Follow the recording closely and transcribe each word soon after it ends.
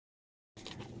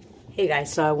Hey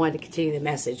guys, so I wanted to continue the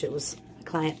message. It was a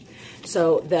client.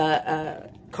 So the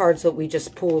cards that we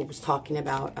just pulled was talking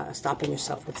about stopping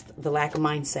yourself with the lack of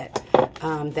mindset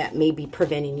that may be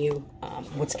preventing you,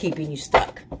 what's keeping you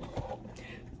stuck.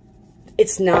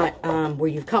 It's not where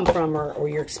you've come from or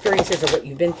your experiences or what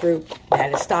you've been through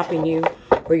that is stopping you,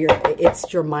 or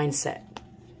it's your mindset.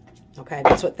 Okay,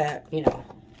 that's what that, you know.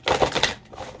 Let's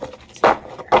see right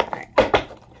here. All right.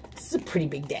 This is a pretty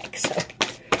big deck, so.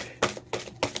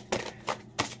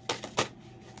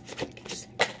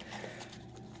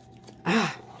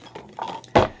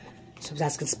 So I was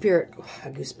asking Spirit,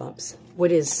 goosebumps,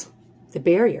 what is the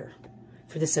barrier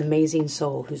for this amazing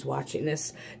soul who's watching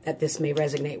this, that this may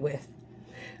resonate with?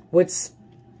 What's,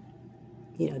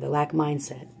 you know, the lack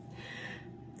mindset.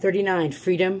 39,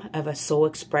 freedom of a soul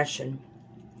expression.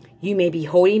 You may be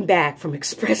holding back from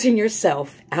expressing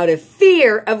yourself out of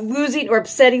fear of losing or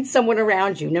upsetting someone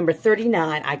around you. Number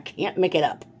 39, I can't make it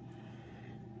up.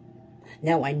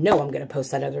 Now I know I'm going to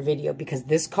post that other video because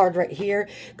this card right here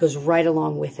goes right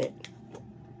along with it.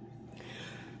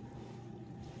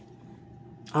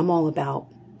 I'm all about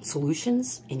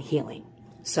solutions and healing.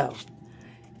 So,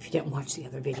 if you didn't watch the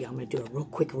other video, I'm going to do a real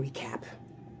quick recap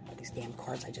of these damn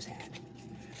cards I just had.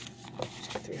 Oh,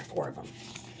 just 3 or 4 of them.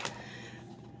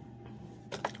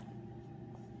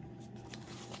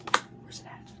 Where's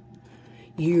that?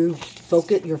 You're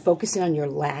focusing on your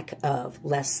lack of,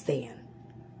 less than,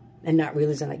 and not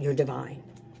realizing that you're divine.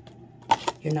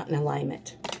 You're not in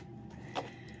alignment.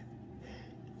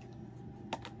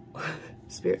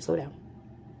 Spirit, slow down.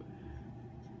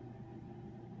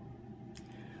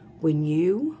 When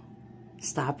you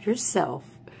stop yourself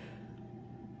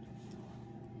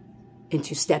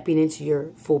into stepping into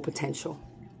your full potential,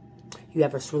 you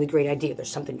have this really great idea.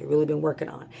 There's something you've really been working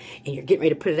on, and you're getting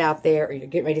ready to put it out there, or you're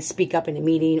getting ready to speak up in a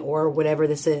meeting, or whatever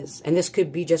this is. And this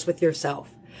could be just with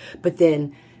yourself. But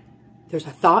then there's a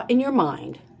thought in your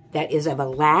mind that is of a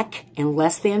lack and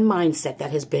less than mindset that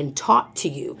has been taught to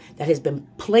you, that has been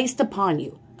placed upon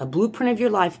you, a blueprint of your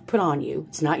life put on you.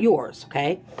 It's not yours,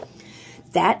 okay?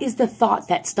 That is the thought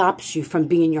that stops you from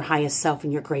being your highest self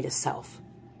and your greatest self.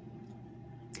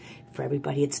 For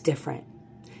everybody, it's different.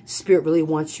 Spirit really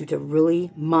wants you to really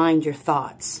mind your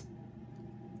thoughts.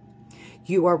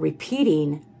 You are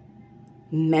repeating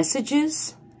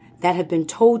messages that have been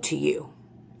told to you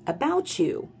about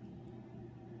you.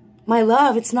 My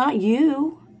love, it's not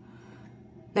you.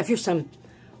 Now, if you're some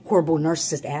horrible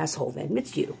narcissist asshole, then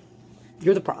it's you.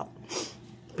 You're the problem.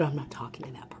 But I'm not talking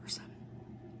to that person.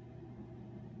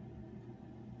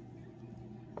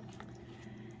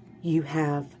 You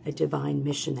have a divine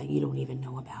mission that you don't even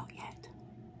know about yet.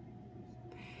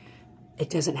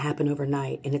 It doesn't happen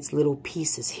overnight, and it's little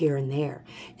pieces here and there.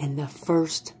 And the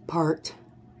first part,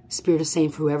 Spirit is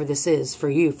saying for whoever this is, for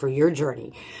you, for your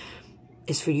journey,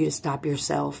 is for you to stop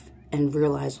yourself and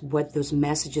realize what those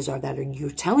messages are that you're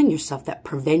telling yourself that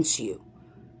prevents you.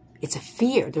 It's a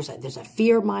fear. There's a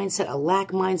fear mindset, a lack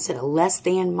mindset, a less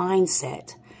than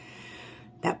mindset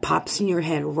that pops in your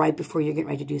head right before you're getting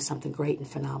ready to do something great and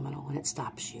phenomenal, and it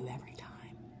stops you every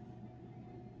time.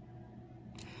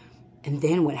 And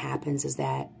then what happens is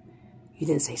that you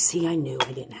then say, see, I knew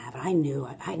I didn't have it. I knew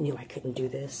I couldn't do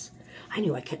this. I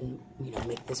knew I couldn't, you know,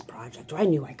 make this project, or I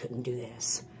knew I couldn't do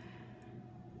this.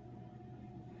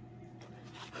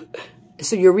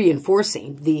 So you're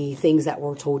reinforcing the things that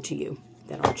were told to you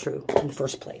that aren't true in the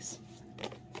first place.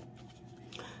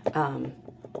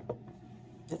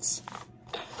 Let's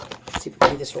see if we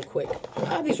can do this real quick.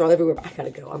 These are all everywhere, but I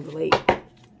gotta go. I'm late.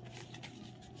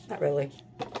 Not really.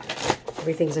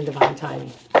 Everything's in divine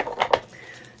timing.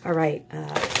 All right.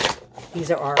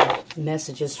 These are our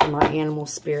messages from our animal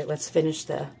spirit. Let's finish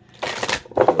the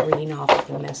reading off with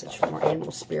the message from our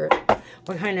animal spirit.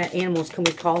 What kind of animals can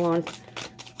we call on?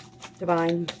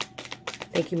 Divine.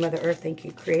 Thank you, Mother Earth. Thank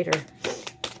you, Creator.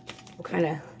 What kind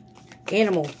of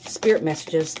animal spirit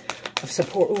messages of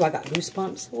support? Ooh, I got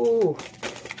goosebumps. Ooh.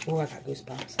 Ooh, I got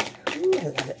goosebumps. Ooh, I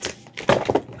love it.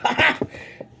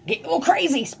 Get a little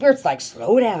crazy. Spirit's like,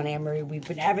 slow down, Anne-Marie. We've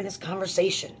been having this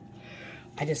conversation.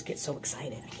 I just get so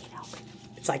excited. I can't help it.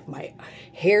 It's like my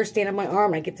hair stand on my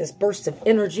arm. I get this burst of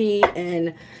energy,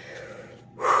 and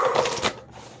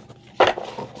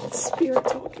it's Spirit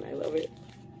talking. I love it.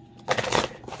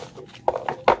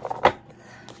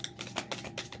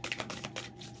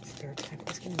 Spirit's type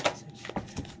of skin message.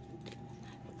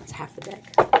 That's half the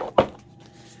deck.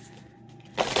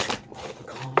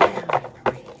 Calm down,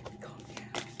 everybody. Calm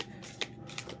down.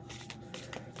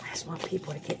 I just want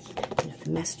people to get, you know, the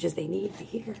messages they need to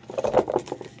hear.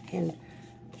 And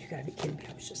you gotta be kidding me.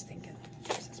 I was just thinking.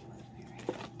 Jesus,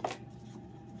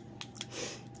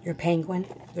 Your penguin.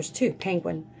 There's two.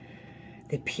 Penguin.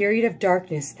 The period of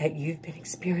darkness that you've been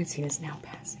experiencing is now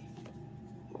passing.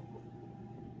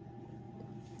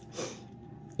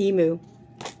 Emu.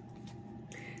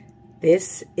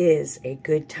 This is a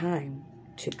good time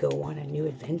to go on a new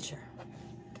adventure.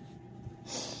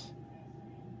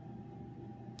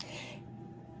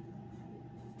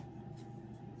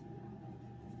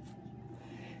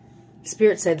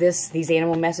 Spirit said these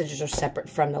animal messages are separate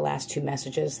from the last two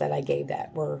messages that I gave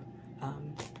that were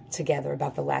together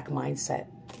about the lack mindset.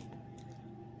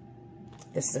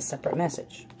 This is a separate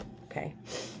message, okay?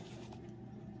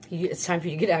 It's time for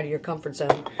you to get out of your comfort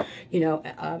zone. You know,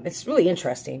 it's really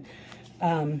interesting.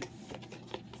 A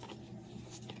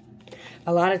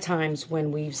lot of times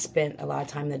when we've spent a lot of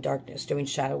time in the darkness doing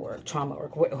shadow work, trauma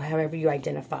work, however you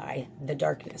identify the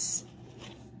darkness,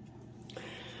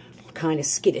 we're kind of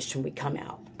skittish when we come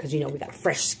out. Because, you know, we got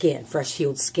fresh skin, fresh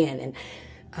healed skin.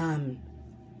 And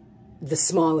the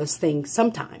smallest thing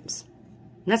sometimes.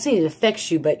 I'm not saying it affects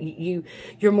you, but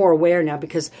you're more aware now.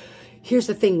 Because here's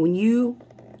the thing. When you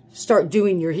start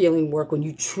doing your healing work, when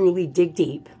you truly dig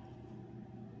deep,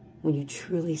 when you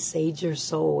truly sage your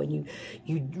soul, and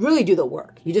you really do the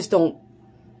work. You just don't,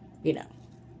 you know,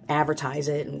 advertise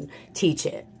it and teach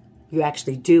it. You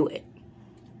actually do it.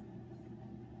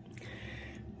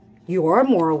 You are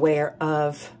more aware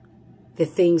of the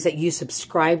things that you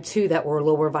subscribe to that were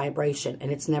lower vibration,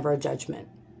 and it's never a judgment.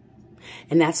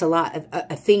 And that's a lot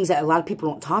of things that a lot of people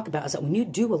don't talk about, is that when you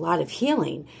do a lot of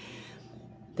healing,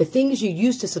 the things you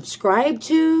used to subscribe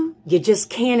to, you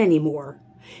just can't anymore.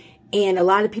 And a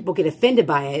lot of people get offended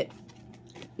by it.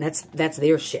 That's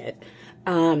their shit.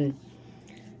 And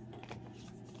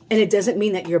it doesn't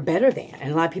mean that you're better than.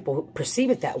 And a lot of people perceive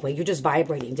it that way. You're just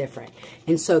vibrating different.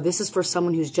 And so this is for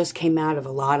someone who's just came out of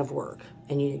a lot of work.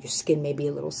 And your skin may be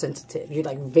a little sensitive. You're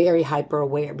like very hyper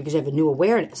aware because you have a new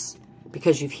awareness.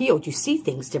 Because you've healed. You see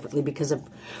things differently because of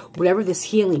whatever this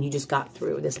healing you just got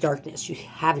through, this darkness. You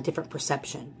have a different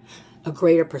perception. A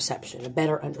greater perception. A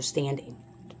better understanding.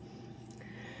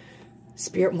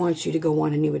 Spirit wants you to go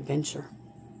on a new adventure.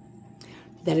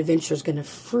 That adventure is going to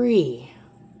free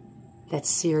that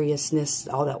seriousness,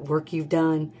 all that work you've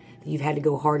done, that you've had to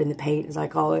go hard in the paint, as I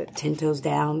call it, 10 toes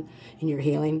down in your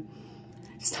healing.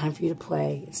 It's time for you to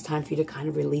play. It's time for you to kind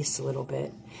of release a little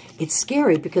bit. It's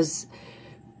scary because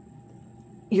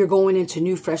you're going into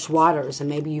new, fresh waters, and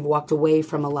maybe you've walked away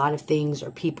from a lot of things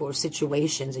or people or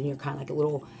situations, and you're kind of like a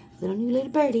little new little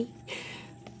birdie.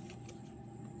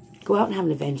 Go out and have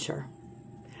an adventure.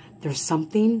 There's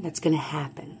something that's going to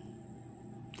happen.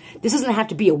 This doesn't have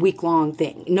to be a week-long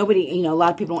thing. Nobody, you know, a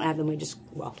lot of people don't have them. We just,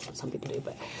 well, some people do,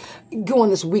 but go on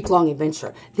this week-long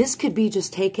adventure. This could be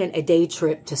just taking a day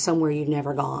trip to somewhere you've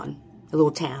never gone, a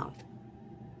little town.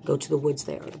 Go to the woods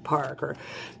there, or the park, or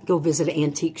go visit an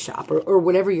antique shop, or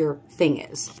whatever your thing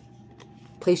is.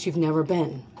 Place you've never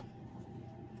been.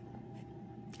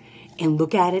 And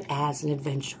look at it as an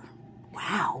adventure.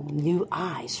 Wow, new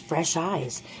eyes, fresh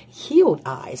eyes, healed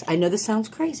eyes. I know this sounds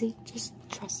crazy. Just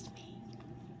trust me.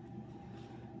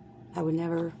 I would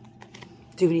never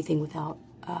do anything without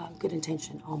good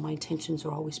intention. All my intentions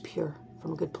are always pure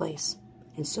from a good place.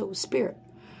 And so is Spirit.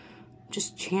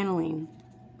 Just channeling.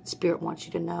 Spirit wants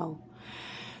you to know.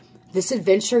 This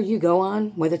adventure you go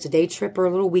on, whether it's a day trip or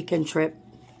a little weekend trip,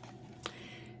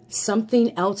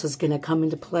 something else is going to come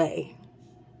into play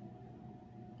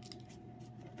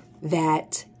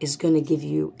that is going to give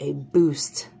you a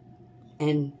boost.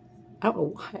 And I don't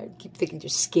know why I keep thinking your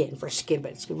skin, fresh skin,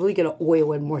 but it's really going to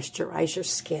oil and moisturize your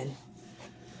skin.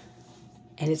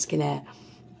 And it's going to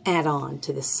add on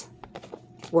to this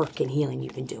work and healing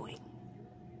you've been doing.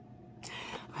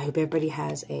 I hope everybody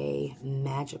has a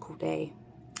magical day.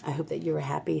 I hope that you're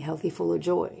happy, healthy, full of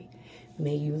joy.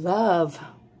 May you love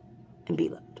and be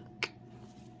loved.